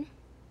jooni?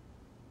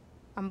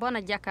 A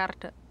mbona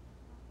Jakarta.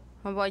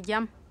 Mbo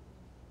jam.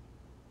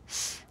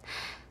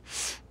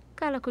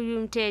 Kala ko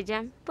yumtee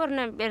jam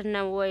ɓornam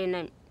ɓernam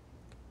woynami.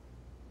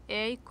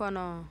 Eyi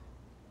kono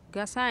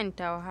gasaani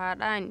taw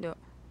haaɗaani ɗo.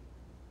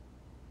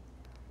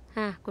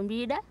 Ha ko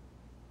mbiɗa?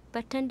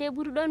 Battande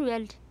ɓuri ɗon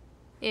welde.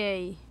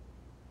 Eyi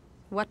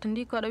wattu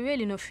ndi koɗo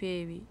weli no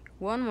feewi.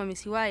 Wonmo mi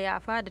siwa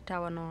yaafaade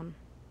tawa noon.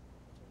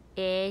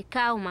 Eyi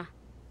kawma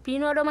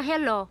piinoɗoma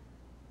hello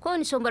ko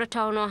woni so mboɗo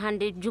tawno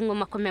hannde junngo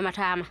makko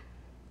mematama.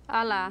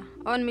 Ala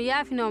on mi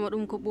yaafinoma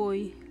ɗum ko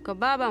ɓooyi ko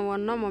babam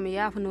wonnomo mi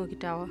yaafanoki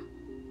tawa.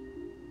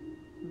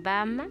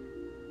 Bamma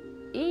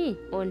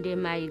on nde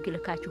maayi gila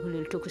ka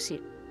cukalel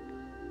tokusil.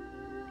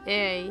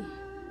 Eyi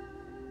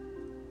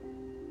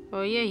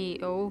o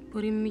yehi o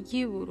woppirimmi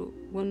jiiɓuru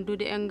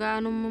wondude e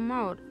nganummo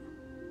mawɗo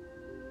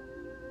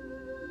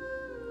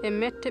e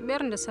mette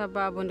ɓernde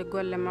sababu nde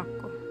golle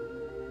makko.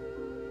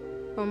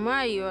 O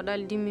maayi o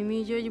ɗaldimmi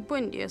miijoji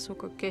bonɗi e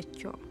suko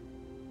kecco.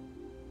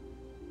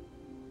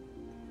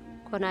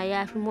 Kono a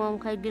yaafimomo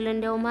kay gila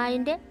nde o maayi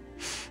nde?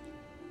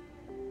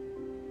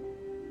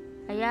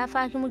 A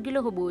yaafakimo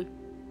gila ko ɓooyi?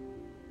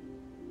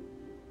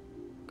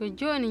 Ko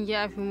joni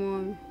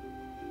jaafimomi.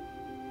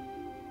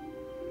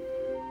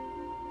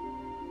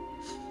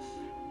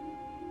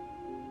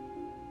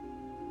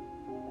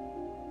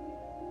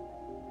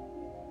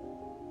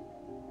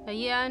 A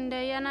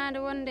yiyande yanade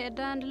wonde e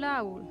dande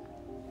laawol.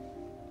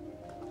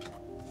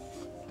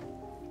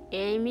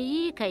 Eyi mi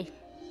yii kay.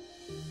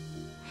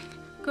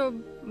 Ko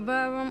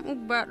babam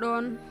ubba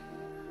ɗon.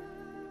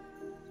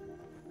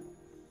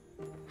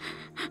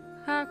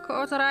 Ha ko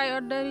otorayi o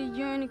dari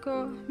joni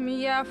ko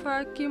mi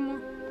yaafakimo.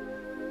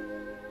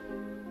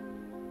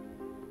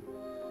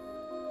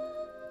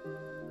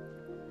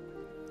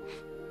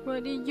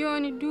 Waɗi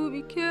joni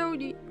duuɓi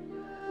kewɗi.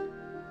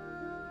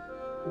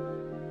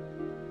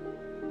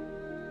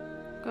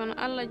 Kono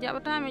Allah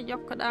jaɓatami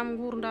jokkoɗam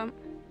gurdam.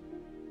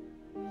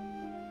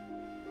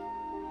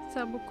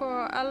 Sabu ko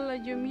Allah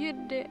jom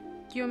yidde,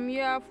 jom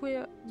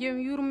yaafuya, jom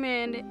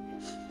yurmende.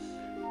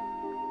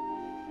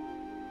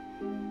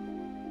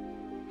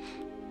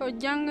 O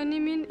jangani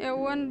min e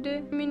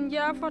wonde min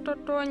jaafoto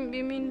tooñɓe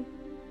min.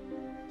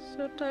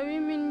 So tawi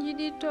min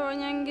jiɗi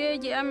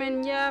toñangeji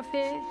amen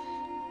jaafe.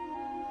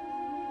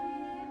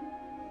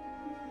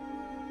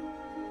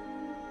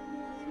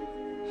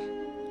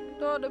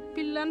 Ɗo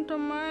pillanto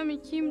mami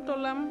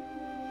cimtolam.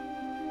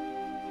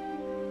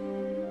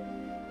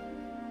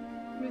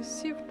 Mi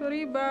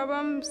siftori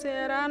babam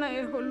serana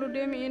e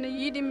holludemi ina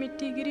yiɗi mi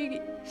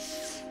tigirigi.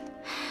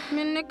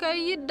 Minne kay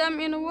yiddam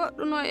ina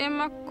woɗɗuno e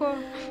makko.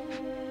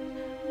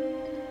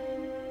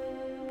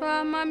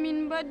 Paama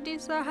min mbaddi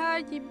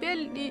sahaji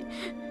belɗi.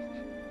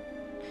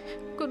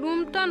 Ko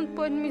ɗum tan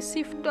potmi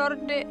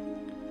siftorde.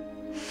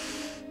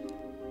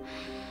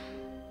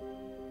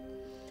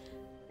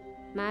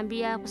 Ma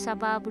mbiya ko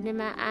sababu nde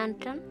ma an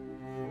tan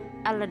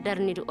Allah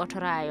darnide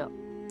otorayo.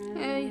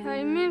 Eyi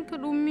hay min ko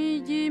ɗum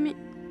miijimi.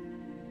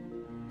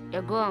 E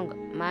goonga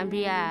ma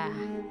mbiya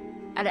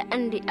aɗa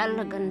andi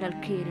Allah gandal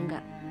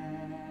keeringal.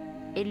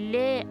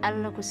 Elle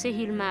Allah ko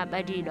sehil ma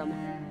ɓadiɗoma.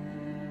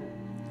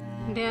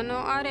 Nden o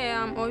are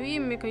am o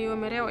wimmi ko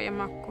yomi rew e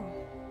makko.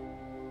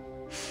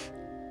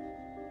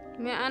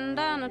 Mi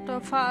andano to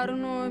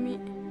faarunomi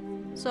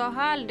so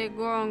haalde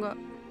goonga.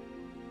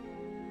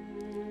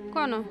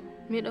 Kono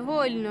miɗo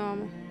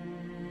hoolinomo.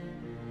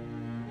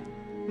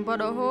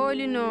 Mboɗo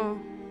hoolino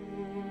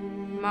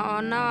ma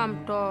o nawam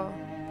to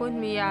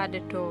potmi yahde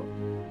to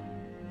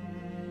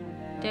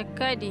te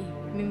kadi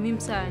mi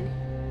mimsani.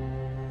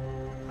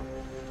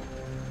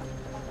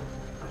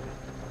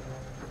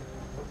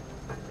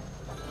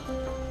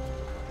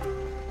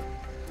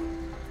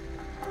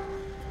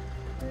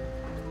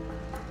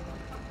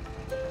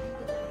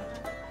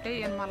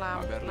 en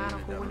malama lana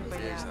ko woni ko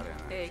yaa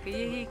eyi ko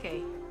yeehi kay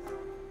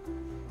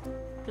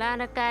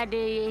lana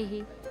kaade yeehi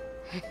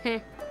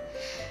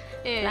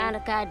lana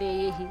kaade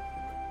yeehi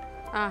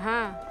aha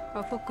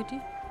o fokkuti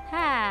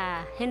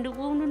ha hendu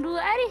ɓumdu ndu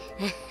ari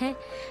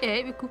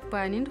eyi ɓe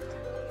kuppani ndu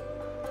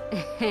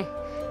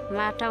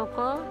mataw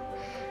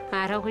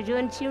ko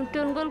joni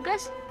cimtol ngol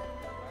gas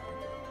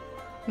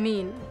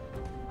min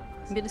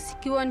mbiɗa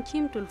sikki won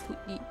cimtol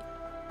fuɗɗi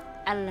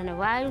allah ne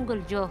wawi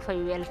ngol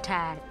joofayi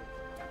weltare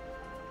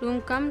ɗum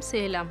kam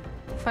sehilam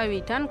fawi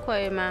tan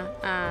koye ma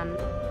an.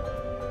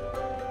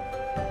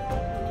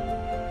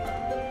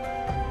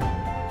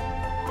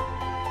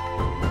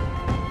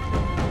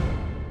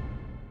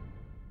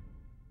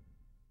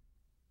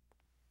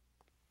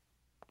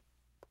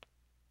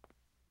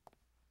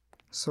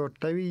 so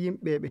tawi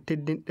yimɓe ɓe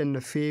teddinɗen no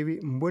feewi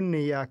bonni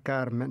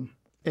yaakar men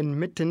en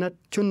mettinat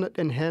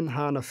cunnoɗen hen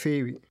ha no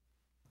feewi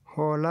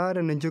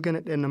hoolaare no jogana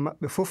ɗen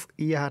maɓɓe fof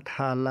yahat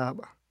ha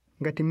laaɓa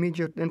ngati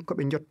miijotoɗen ko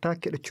ɓe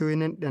jottaki ɗo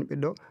coynen ɗen ɓe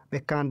ɗo ɓe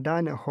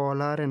kandani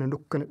hoolaare no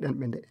dukkana ɗen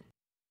ɓe nde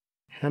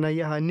hena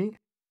yaha ni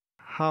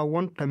ha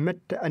wonta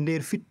metta a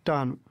nder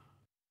fittanu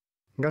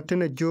ngati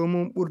no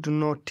joomum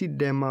ɓurduno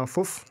tidde ma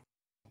fof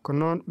ko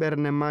noon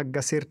ɓernde ma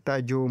gasirta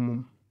joomum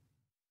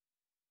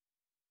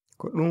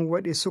ko ɗum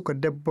waɗi suka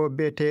debbo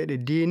beeteɗo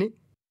Dini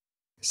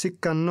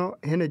sikkanno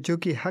hena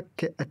jogi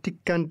hakke a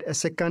tikkande e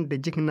sekande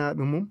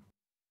jiknaɓe mum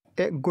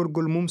e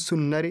gorgol mum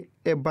sunnari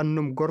e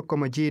bannum gorko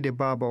mo jiide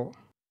baaba o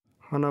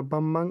hono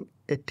bamman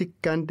e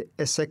tikkande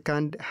e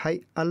sekande hay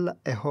Allah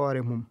e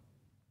hoore mum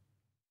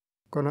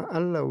kono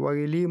Allah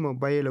waylimo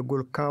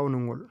baylagol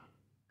kawnugol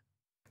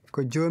ko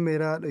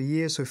joomiraɗo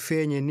yeeso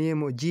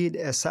feeñanimo jiiɗe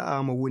e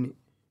sa'amo woni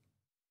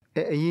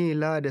e yi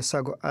laade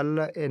sago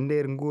Allah e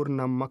nder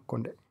ngurnam makko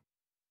nde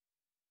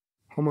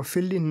homo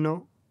fillinno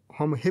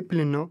homo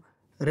heɓlinno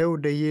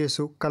rewde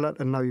yeeso kala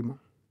ɗo nawi mo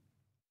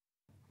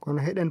kono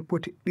heɗen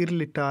poti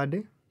ɗirlitaade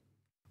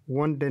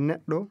wonde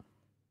neɗɗo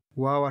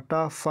wawata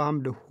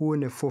faamde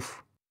huune fof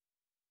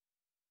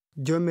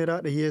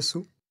joomiraɗo yeeso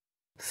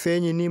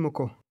feeñanimo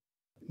ko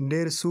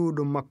nder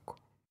suudu makko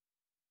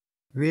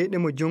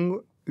weeɗimo jungo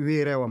wi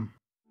rewam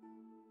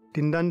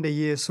tindande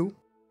yeeso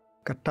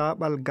ka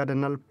taaɓal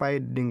gadanal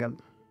paydingal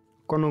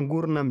kono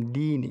gurnam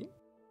diini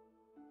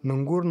no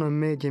gurnam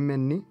meeje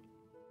men ni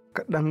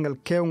ka ɗanngal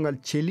kewngal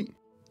celi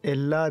e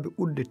laabi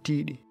udde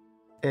tiiɗi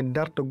e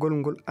dartogol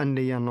ngol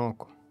ande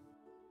yanoko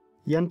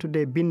yantude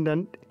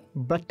bindande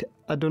batte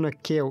aduna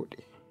kewɗe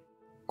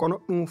kono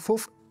ɗum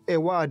fof e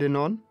waade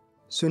noon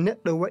so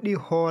neɗɗo waɗi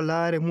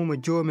hoolaare mum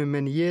joomi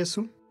men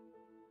yeesu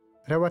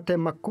rewate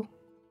makko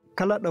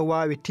kala ɗo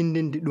waawi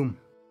tindinde ɗum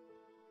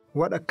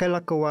waɗa kala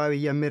ko waawi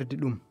yamirde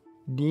ɗum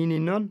diini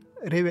noon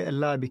rewe e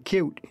laabi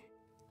kewɗi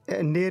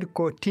e nder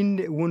ko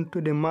tinde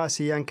wontude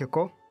maasiyanke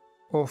ko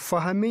o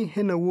fahami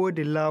hena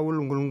woodi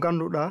laawol ngol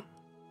ganduɗa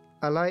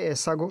alaa e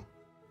sago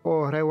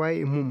o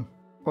reway mum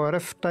o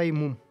reftay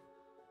mum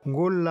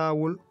ngol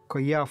laawol ko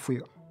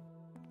yaafuyo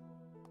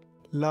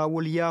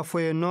laawol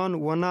yaafoye noon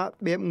wona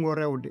ɓeɓgo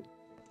rewde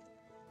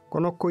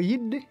kono ko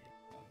yidde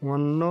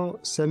wonno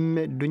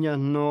semme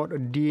duñatnoɗo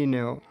diine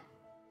o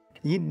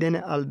yidde ne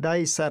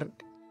aldayi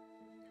sarɗe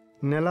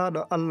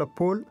nelaɗo Allah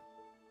Pool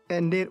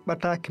e nder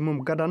ɓataki mum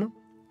gadano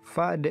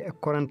faade e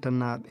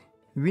korantanaɓe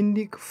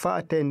windi ko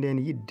faate nden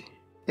yidde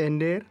e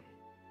nder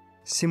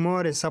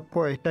simore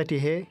 13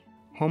 he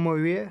homo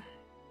wiya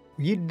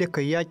yidde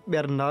ko yaaj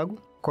ɓerndagu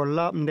ko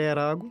laaɓ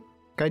nderagu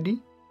kadi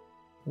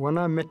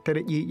wona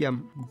mettere ƴiƴam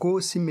goo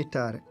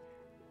simmitare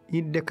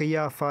yidde ko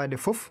yaafaade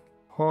fof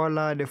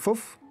hoolaade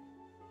fof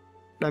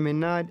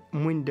ɗaminaade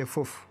muñde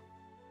fof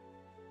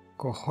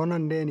ko hono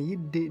nden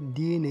yidde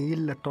diine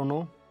yillatono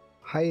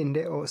hay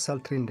nde o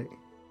saltrinde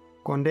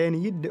ko nden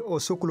yidde o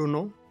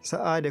sukluno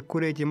sa'aade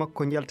kureeji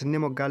makko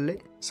jaltanimo galle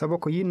sabu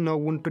ko yinno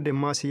wontude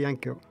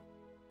maasiyanke o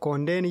ko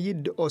nden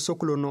yidde o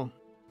sukluno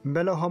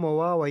mbele homo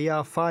waawa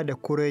yaafaade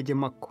kureeji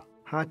makko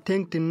haa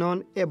teŋti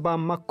noon e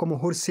bam makko mo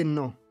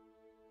hursinno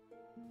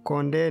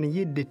ko nden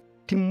yidde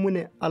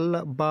timmune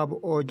Allah baaba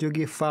o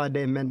jogi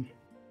faade men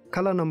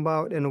kala no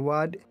mbawɗen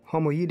waade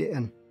homo yiɗi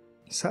en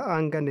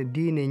sa'an gande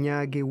diine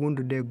ñaagi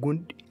wondude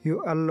gunɗi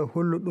yo Allah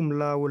hollu ɗum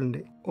laawol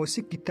nde o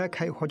sikkitaki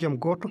hay hojom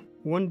goto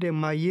wonde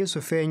ma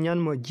yeeso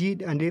feeñanmo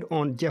jiiɗi andir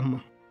on jemma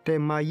te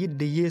ma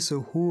yidde yeeso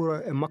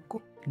huuro e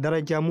makko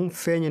daraja mum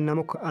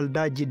feeñanamo ko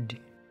alda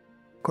jiddi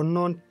ko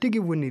noon tigi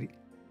woniri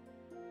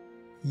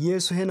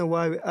yeeso hena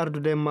waawi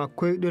ardude ma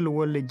koyɗol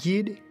walla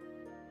jiiɗi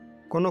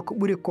kono ko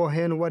ɓuri ko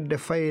heen wadde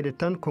fayde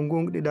tan ko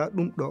gonɗiɗa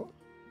ɗum ɗo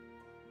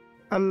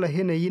Allah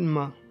hena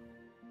yinma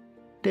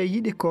te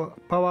yiɗi ko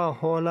pawa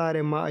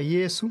hoolaare ma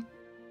yeesu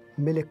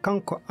mbele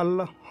kanko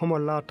Allah homo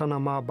laatana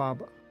ma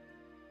baaba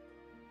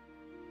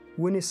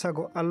woni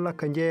sago Allah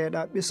ko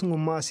jeeyaɗa ɓesgu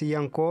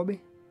maasiyankoɓe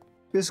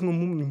ɓesgu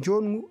mum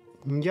joɗngu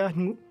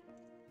jaatngu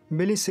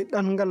mbeli si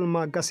ɗanngal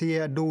ma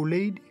gasiya dow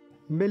leydi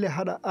mbele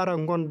haɗa ara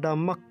gonda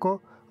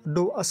makko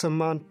dow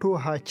asaman to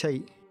ha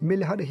cayi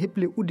mbele haɗa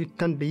heɓli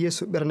udditande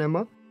yeeso ɓernde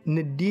ma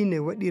ne diine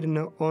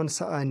waɗirna on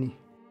sa'ani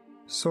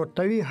so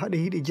tawi haɗa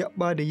yiɗi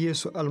jaɓɓade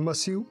yeeso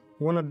almasihu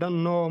wona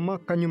dannowo ma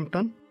kañum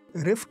tan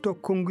refto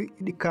kongu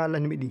ɗi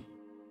kalanmi ɗi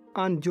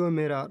an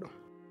jomiraɗo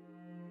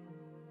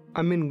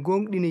amin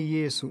gonɗini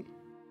yeeso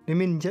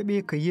min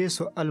jaɓi ko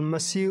yeeso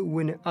almasihu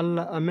woni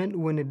Allah amen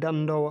woni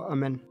dandowo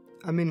amen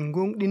amin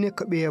gonɗini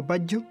ko ɓeya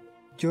bajjo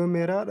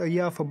jomiraɗo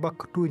yaafa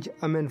bakkatuji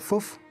amen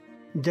fof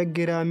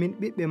jaggiramin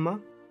ɓiɓɓe ma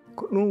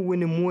ko ɗum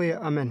woni moya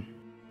amen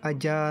a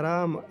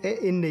jarama e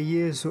inde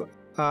yeeso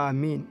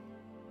amin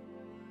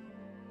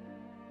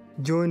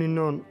joni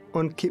noon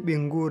on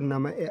keɓi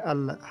gurnama e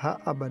Allah ha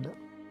abada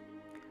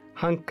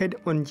hankadi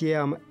on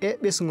jeyama e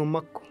ɓesgu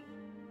makko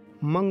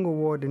mango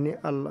wode ni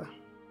Allah